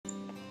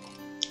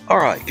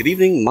Alright, good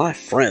evening, my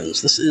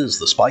friends. This is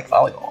the Spike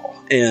Volleyball,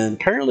 and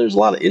apparently there's a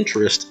lot of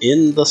interest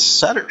in the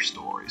setter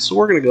story, so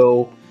we're going to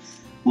go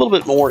a little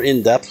bit more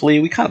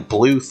in-depthly. We kind of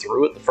blew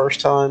through it the first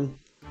time.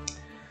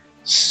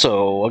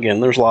 So,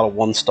 again, there's a lot of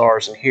 1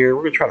 stars in here.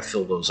 We're going to try to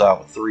fill those out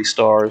with 3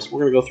 stars.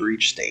 We're going to go through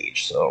each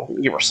stage, so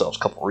we'll give ourselves a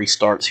couple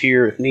restarts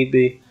here if need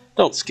be.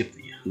 Don't skip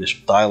the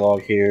initial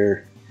dialogue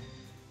here.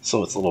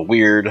 So it's a little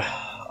weird.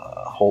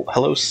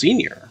 Hello,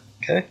 senior.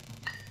 Okay.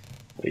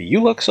 You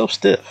look so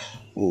stiff.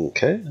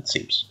 Okay, that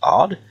seems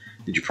odd.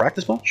 Did you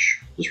practice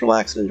much? Just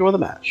relax and enjoy the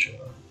match.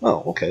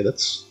 Oh, okay,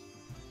 that's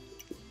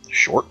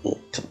short and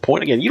to the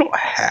point. Again, you don't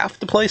have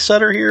to play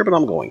setter here, but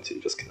I'm going to,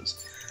 just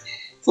because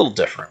it's a little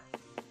different.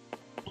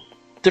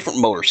 Different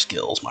motor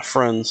skills, my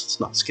friends. Let's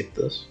not skip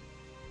this.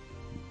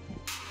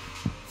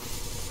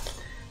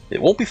 It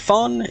won't be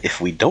fun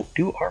if we don't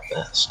do our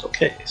best.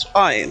 Okay, so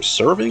I am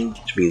serving,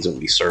 which means I'm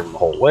going to be serving the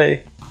whole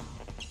way.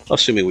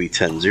 Assuming we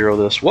 10-0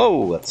 this.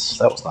 Whoa,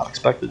 that was not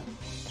expected.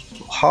 A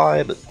little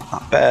high, but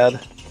not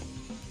bad.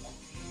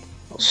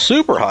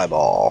 Super high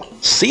ball.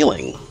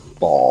 Ceiling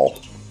ball.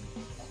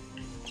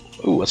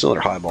 Ooh, that's another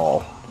high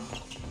ball.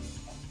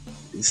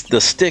 The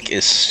stick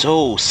is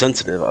so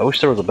sensitive. I wish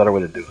there was a better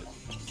way to do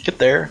it. Get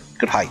there.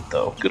 Good height,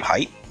 though. Good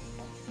height.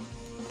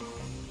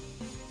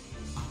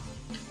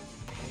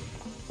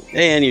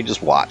 And you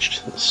just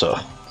watched. So,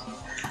 I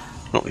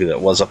don't know who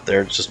that was up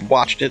there. Just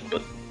watched it,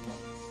 but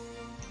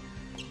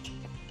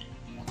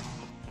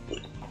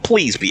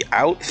please be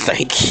out.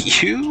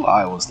 Thank you.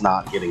 I was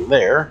not getting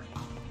there.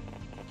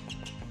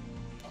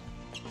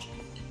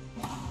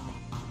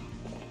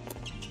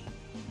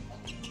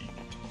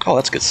 Oh,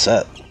 that's a good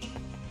set.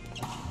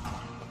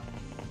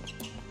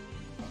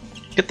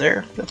 Get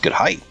there. That's good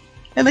height.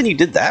 And then you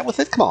did that with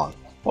it? Come on.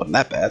 Wasn't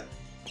that bad.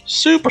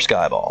 Super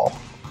sky ball.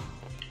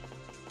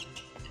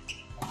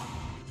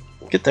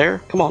 Get there.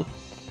 Come on.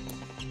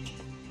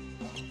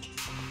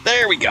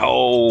 There we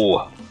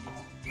go.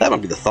 That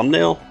might be the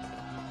thumbnail.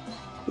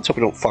 Let's hope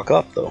we don't fuck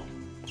up, though.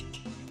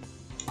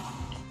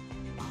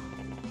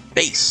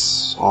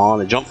 Base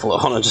on a jump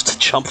float. On just a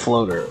jump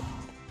floater.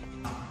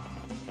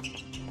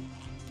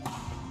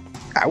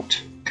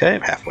 Out. Okay,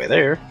 I'm halfway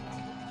there.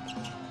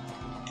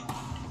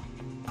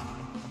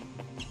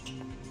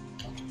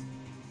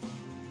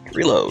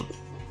 Reload.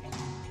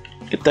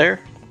 Get there.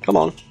 Come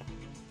on.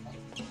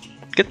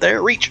 Get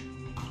there. Reach.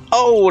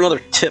 Oh, another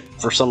tip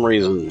for some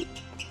reason.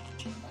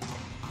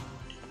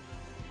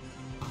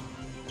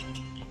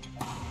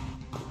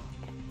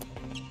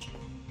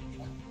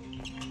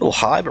 A little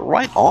high, but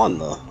right on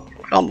the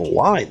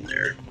line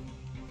there.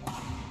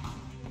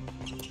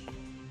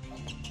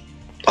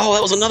 Oh,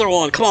 that was another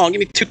one. Come on, give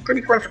me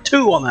credit for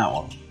 2 on that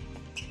one.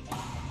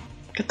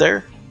 Get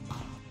there.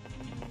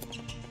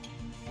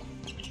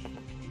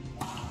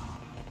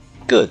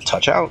 Good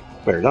touch out.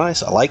 Very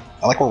nice. I like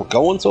where we're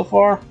going so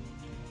far.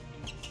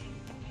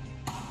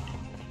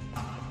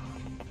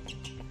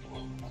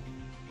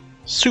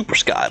 Super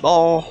sky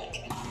ball.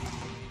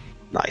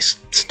 Nice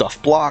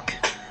stuff block.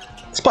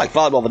 Spike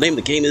Volleyball, the name of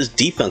the game is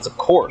defense, of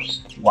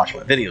course. If you watch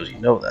my videos, you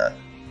know that.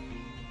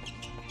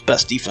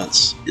 Best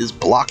defense is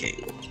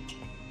blocking.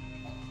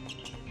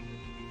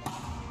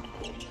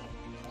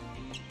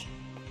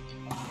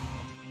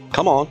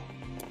 Come on.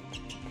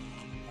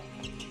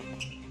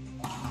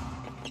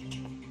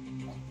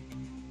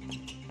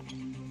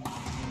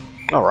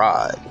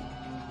 Alright.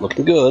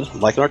 Looking good.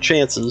 I'm liking our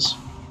chances.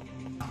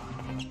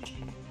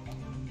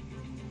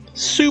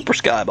 Super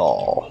sky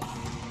ball.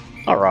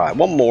 Alright,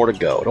 1 more to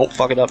go. Don't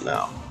fuck it up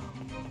now.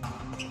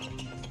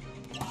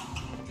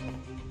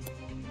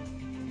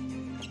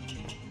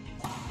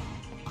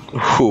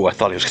 Ooh, I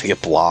thought he was going to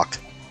get blocked.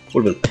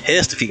 Would have been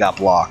pissed if he got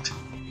blocked.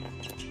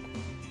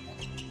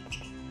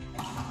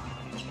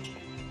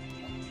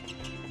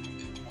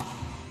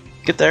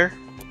 Get there.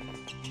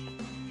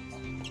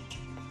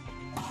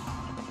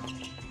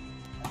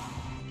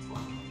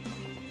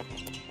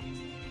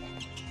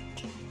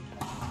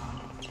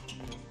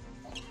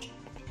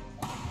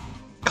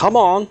 Come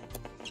on.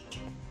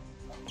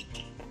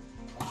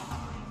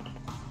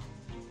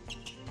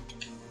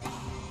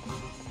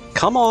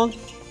 Come on.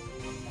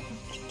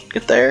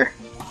 Get there.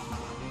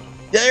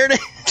 There it is.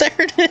 There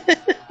it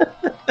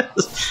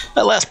is.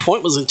 That last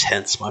point was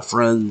intense, my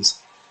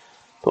friends.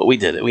 But we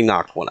did it. We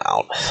knocked one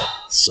out.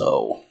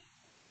 So,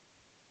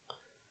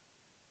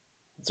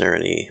 is there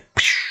any?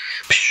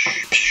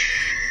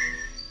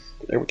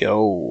 There we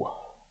go.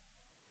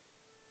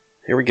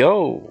 Here we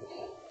go.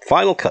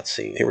 Final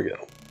cutscene. Here we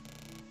go.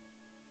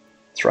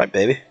 That's right,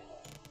 baby.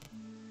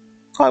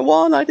 I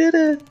won. I did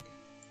it.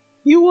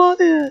 You won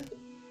it.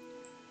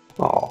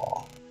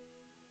 Aww.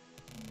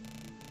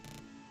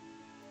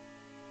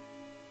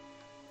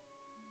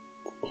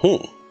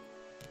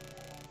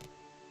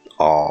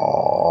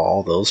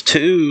 Aww, those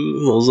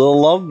 2. Those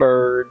little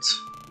lovebirds.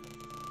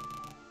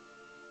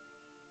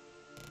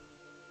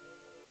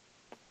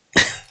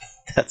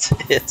 That's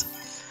it.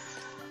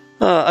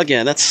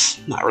 Again,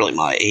 that's not really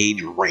my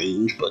age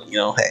range, but, you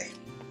know, hey.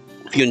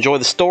 If you enjoy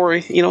the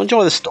story, you know,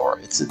 enjoy the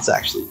story. It's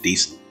actually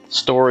decent.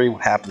 story.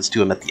 What happens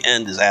to him at the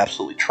end is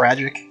absolutely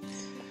tragic.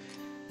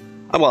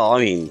 Well, I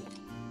mean,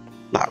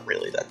 not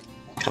really. That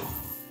kind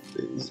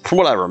of, from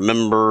what I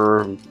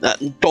remember,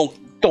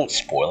 don't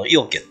spoil it.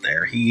 You'll get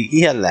there.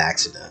 He had an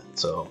accident.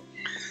 So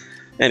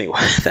anyway,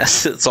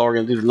 that's all we're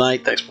gonna do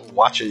tonight. Thanks for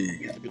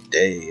watching. Have a good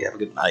day. Have a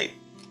good night.